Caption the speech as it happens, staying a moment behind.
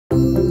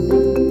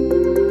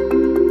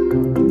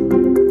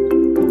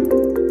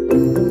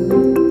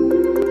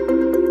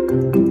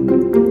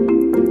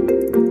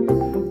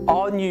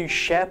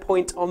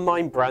SharePoint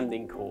Online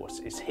branding course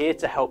is here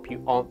to help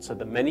you answer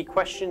the many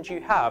questions you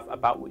have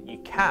about what you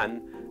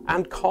can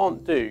and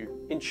can't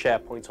do in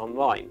SharePoint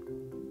Online.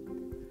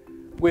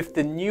 With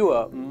the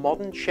newer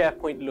modern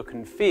SharePoint look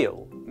and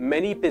feel,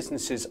 many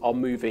businesses are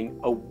moving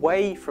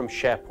away from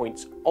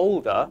SharePoint's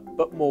older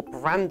but more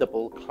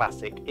brandable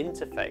classic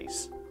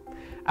interface.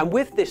 And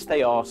with this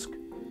they ask,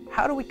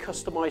 how do we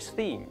customize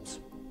themes,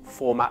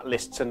 format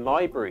lists and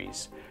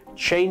libraries,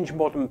 change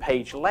modern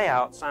page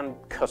layouts and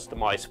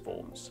customize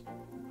forms?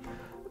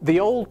 The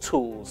old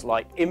tools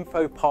like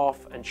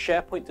InfoPath and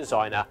SharePoint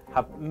Designer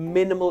have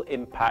minimal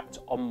impact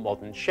on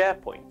modern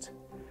SharePoint.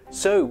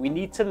 So we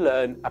need to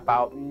learn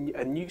about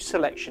a new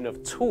selection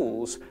of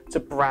tools to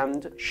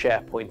brand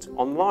SharePoint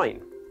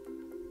Online.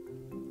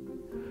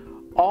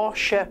 Our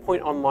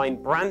SharePoint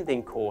Online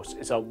branding course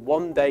is a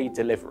one-day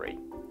delivery.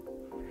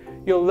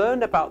 You'll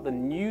learn about the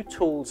new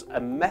tools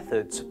and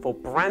methods for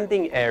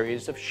branding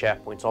areas of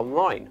SharePoint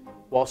Online,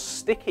 while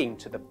sticking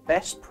to the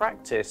best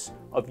practice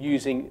of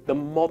using the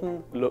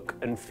modern look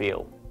and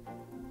feel.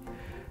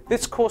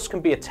 This course can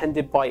be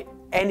attended by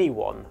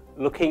anyone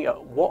looking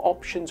at what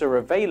options are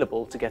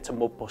available to get a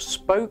more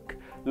bespoke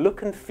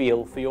look and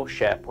feel for your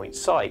SharePoint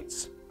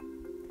sites.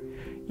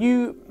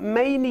 You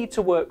may need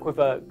to work with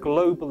a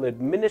global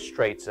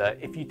administrator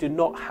if you do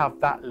not have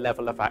that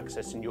level of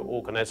access in your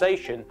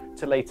organization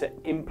to later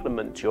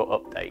implement your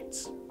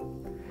updates.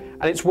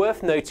 And it's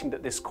worth noting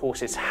that this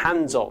course is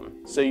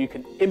hands-on, so you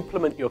can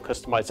implement your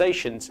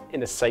customizations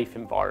in a safe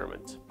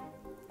environment.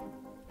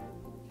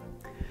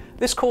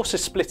 This course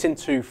is split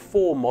into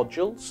 4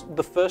 modules,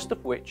 the first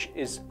of which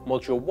is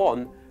Module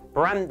 1,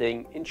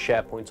 Branding in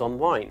SharePoint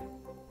Online.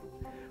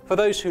 For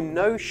those who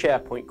know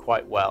SharePoint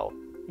quite well,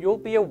 you'll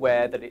be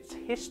aware that its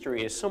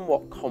history is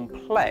somewhat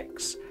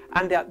complex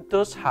and that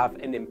does have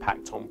an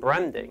impact on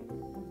branding.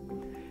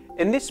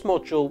 In this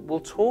module, we'll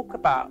talk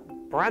about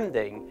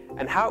branding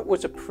and how it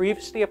was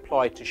previously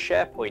applied to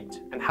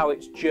SharePoint and how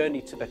its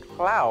journey to the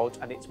cloud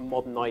and its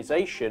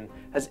modernization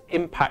has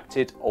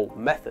impacted old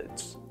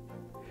methods.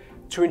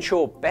 To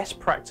ensure best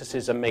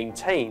practices are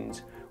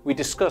maintained, we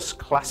discuss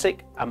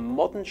classic and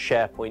modern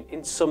SharePoint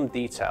in some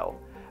detail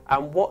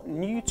and what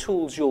new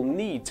tools you'll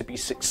need to be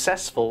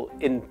successful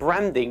in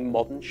branding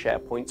modern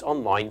SharePoint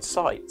Online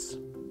sites.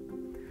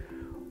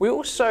 We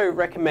also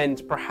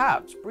recommend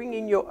perhaps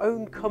bringing your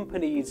own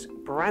company's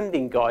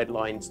branding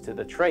guidelines to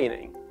the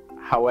training.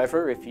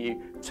 However, if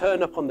you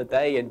turn up on the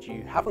day and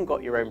you haven't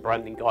got your own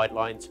branding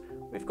guidelines,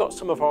 we've got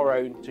some of our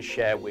own to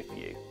share with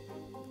you.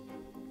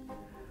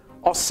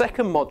 Our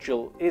second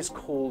module is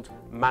called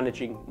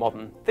Managing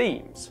Modern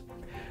Themes.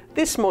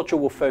 This module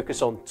will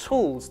focus on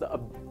tools that are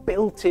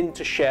built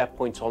into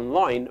SharePoint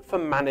Online for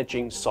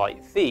managing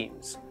site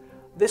themes.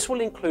 This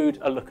will include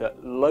a look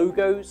at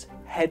logos,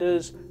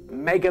 headers,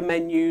 mega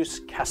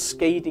menus,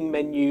 cascading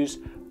menus,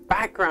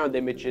 background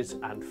images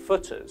and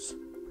footers.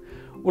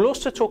 We'll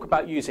also talk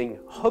about using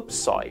hub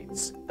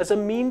sites as a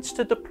means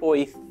to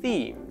deploy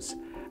themes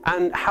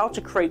and how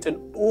to create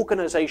an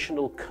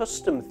organizational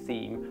custom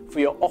theme for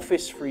your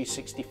Office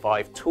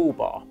 365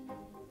 toolbar.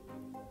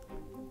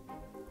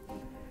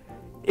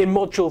 In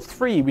Module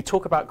 3, we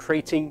talk about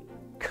creating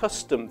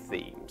custom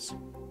themes.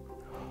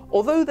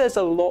 Although there's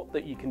a lot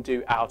that you can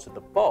do out of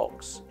the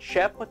box,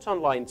 SharePoint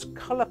Online's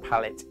color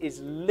palette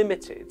is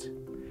limited,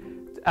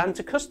 and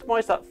to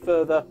customize that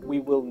further, we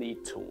will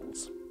need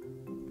tools.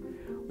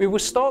 We will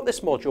start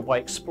this module by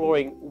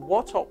exploring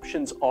what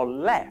options are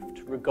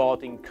left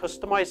regarding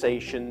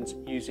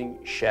customizations using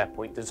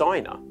SharePoint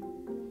Designer.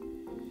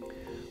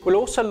 We'll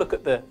also look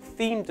at the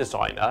theme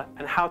designer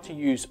and how to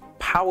use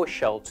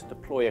PowerShell to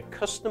deploy a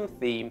custom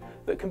theme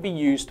that can be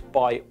used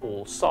by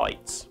all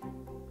sites.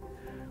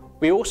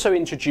 We also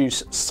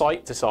introduce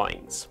site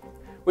designs,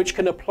 which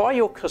can apply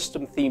your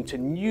custom theme to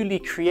newly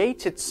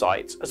created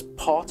sites as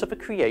part of a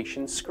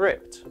creation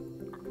script.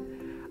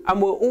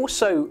 And we'll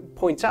also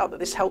point out that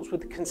this helps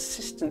with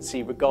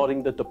consistency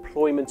regarding the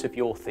deployment of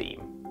your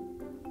theme.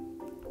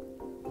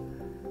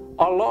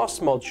 Our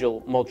last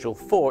module, Module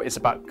 4, is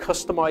about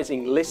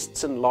customizing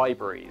lists and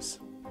libraries.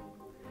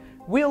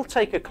 We'll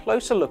take a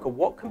closer look at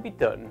what can be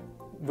done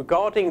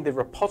regarding the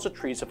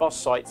repositories of our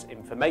site's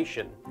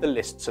information, the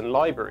lists and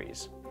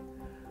libraries.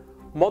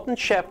 Modern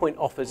SharePoint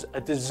offers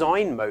a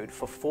design mode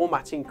for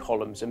formatting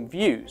columns and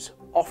views,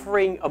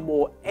 offering a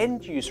more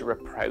end-user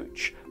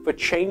approach for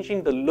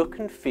changing the look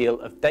and feel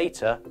of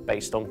data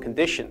based on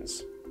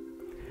conditions.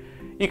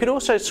 You can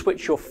also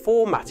switch your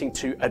formatting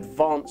to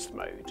advanced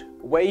mode,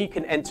 where you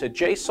can enter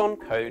JSON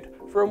code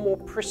for a more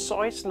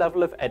precise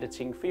level of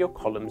editing for your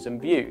columns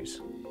and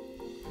views.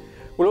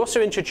 We'll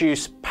also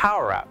introduce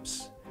Power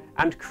Apps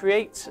and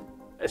create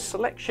a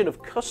selection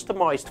of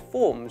customized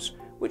forms,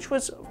 which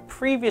was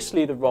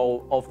previously the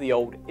role of the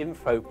old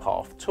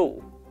InfoPath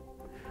tool.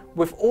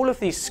 With all of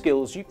these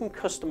skills, you can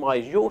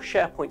customize your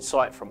SharePoint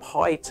site from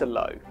high to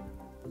low.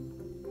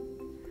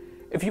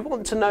 If you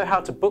want to know how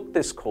to book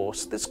this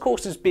course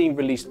is being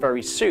released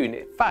very soon.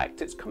 In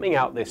fact, it's coming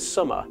out this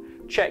summer.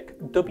 check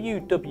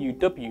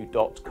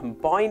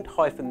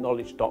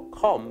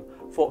www.combined-knowledge.com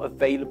for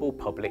available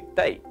public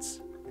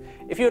dates.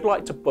 If you would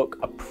like to book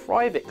a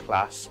private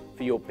class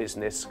for your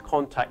business,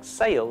 contact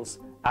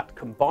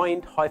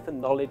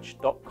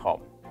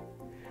sales@combined-knowledge.com.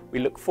 We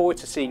look forward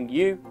to seeing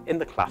you in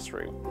the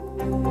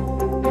classroom.